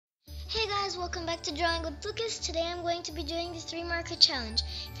Hey guys, welcome back to Drawing with Lucas. Today I'm going to be doing the 3-marker challenge.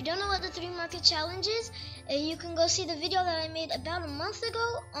 If you don't know what the 3-marker challenge is, you can go see the video that I made about a month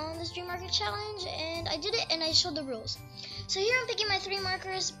ago on this 3-marker challenge, and I did it and I showed the rules. So here I'm picking my 3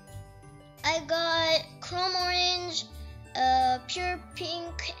 markers. I got chrome orange, pure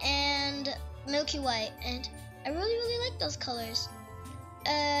pink, and milky white, and I really like those colors.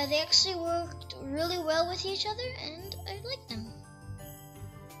 They actually worked really well with each other and I like them.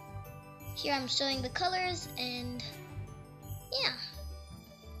 Here I'm showing the colors, and yeah.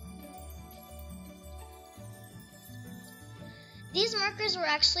 These markers were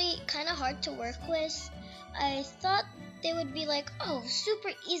actually kind of hard to work with. I thought they would be like, oh, super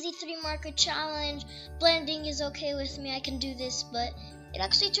easy 3-marker challenge, blending is okay with me, I can do this, but it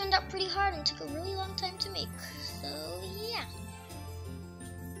actually turned out pretty hard and took a really long time to make. So yeah.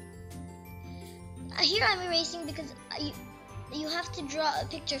 Here I'm erasing because you have to draw a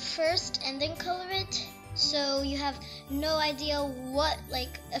picture first and then color it, so you have no idea what,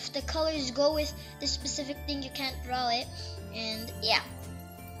 like, if the colors go with the specific thing, you can't draw it, and yeah.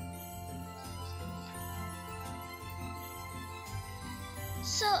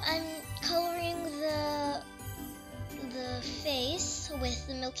 So I'm coloring the face with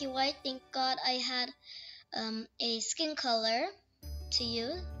the milky white. Thank God I had a skin color to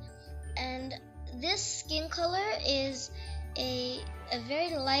use, and this skin color is a very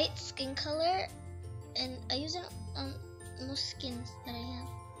light skin color, and I use it on most skins that I have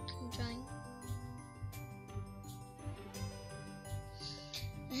I'm drawing.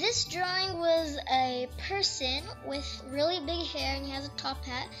 This drawing was a person with really big hair, and he has a top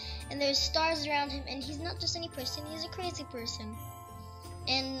hat, and there's stars around him, and he's not just any person, he's a crazy person.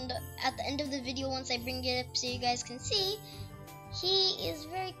 And at the end of the video, once I bring it up so you guys can see, he is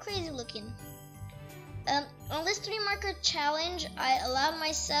very crazy looking. On this 3-marker challenge, I allowed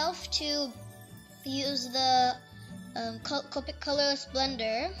myself to use the Copic Colorless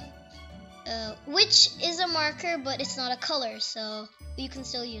Blender, which is a marker, but it's not a color, so you can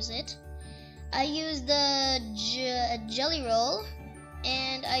still use it. I used the Jelly Roll,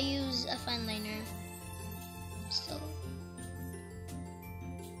 and I use a fine liner. So,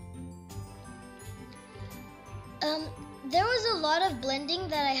 there was a lot of blending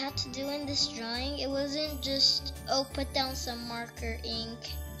that I had to do in this drawing. It wasn't just, oh, put down some markers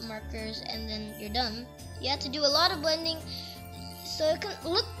and then you're done. You had to do a lot of blending so it can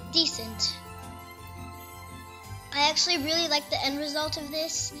look decent. I actually really like the end result of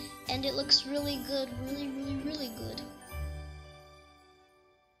this, and it looks really good, really good.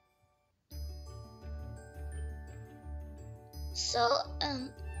 So,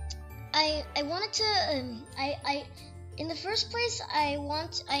 I wanted to, in the first place, I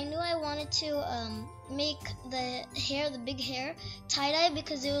knew I wanted to make the big hair tie-dye,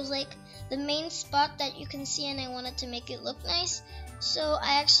 because it was like the main spot that you can see, and I wanted to make it look nice. So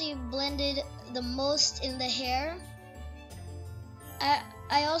I actually blended the most in the hair.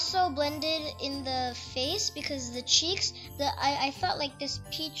 I also blended in the face, because the cheeks, I thought like this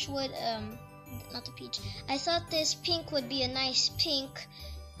peach would, not the peach, I thought this pink would be a nice pink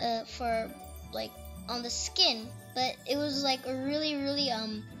for like on the skin, but it was like a really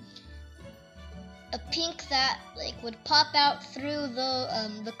a pink that like would pop out through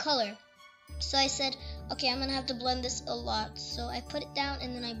the color. So I said, okay, I'm gonna have to blend this a lot. So I put it down,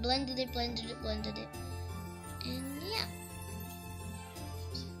 and then I blended it, and yeah.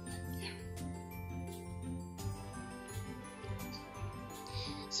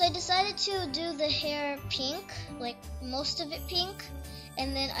 So I decided to do the hair pink, like most of it pink,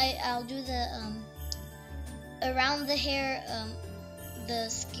 and then I'll do the around the hair the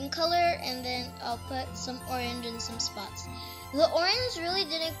skin color, and then I'll put some orange in some spots. The orange really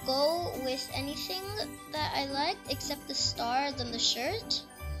didn't go with anything that I liked except the stars and the shirt.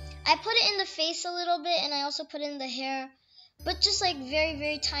 I put it in the face a little bit, and I also put it in the hair, but just like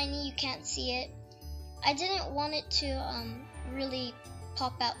very tiny, you can't see it. I didn't want it to really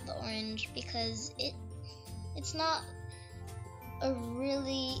pop out the orange, because it's not a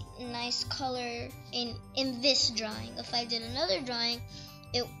really nice color in this drawing. If I did another drawing,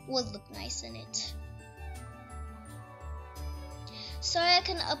 it would look nice in it. Sorry I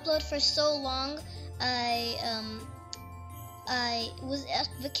couldn't upload for so long. I was at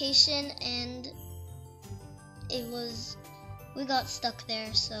vacation, and we got stuck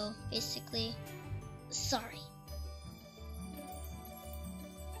there, so basically, sorry.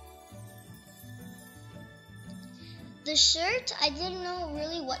 The shirt, I didn't know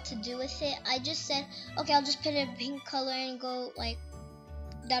really what to do with it. I just said, okay, I'll just put a pink color and go like,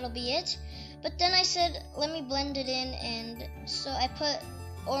 that'll be it. But then I said, let me blend it in, and so I put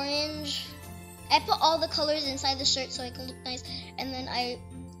orange. I put all the colors inside the shirt so it can look nice, and then I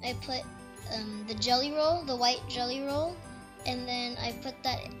put the jelly roll, the white jelly roll, and then I put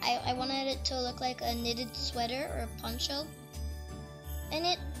that. I wanted it to look like a knitted sweater or a poncho, and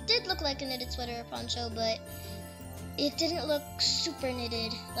it did look like a knitted sweater or poncho, but it didn't look super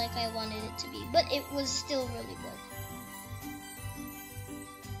knitted like I wanted it to be, but it was still really good.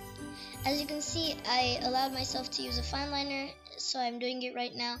 As you can see, I allowed myself to use a fine liner, so I'm doing it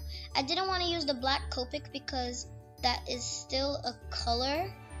right now. I didn't want to use the black Copic because that is still a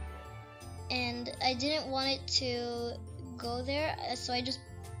color, and I didn't want it to go there, so I just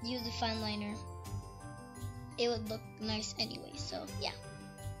used the fine liner. It would look nice anyway, so yeah.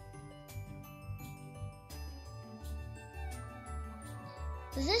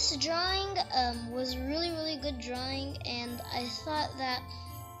 This drawing was really good drawing, and I thought that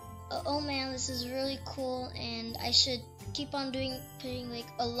oh man, this is really cool, and I should keep on putting like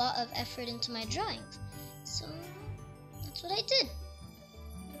a lot of effort into my drawings. So that's what I did.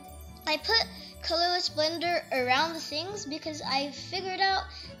 I put colorless blender around the things because I figured out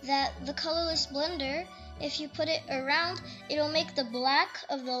that the colorless blender, if you put it around, it'll make the black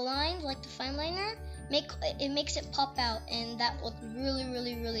of the lines, like the fine liner, makes it pop out, and that looked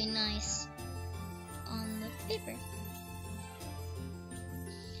really nice on the paper.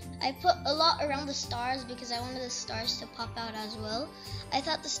 I put a lot around the stars because I wanted the stars to pop out as well. I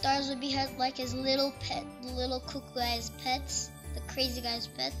thought the stars would be like his little cuckoo guy's pets, the crazy guy's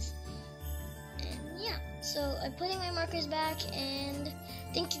pets. And yeah, so I'm putting my markers back, and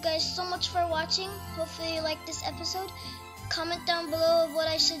thank you guys so much for watching. Hopefully you liked this episode. Comment down below what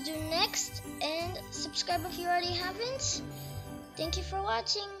I should do next, and subscribe if you already haven't. Thank you for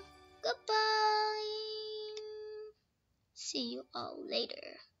watching. Goodbye. See you all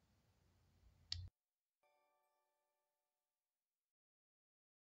later.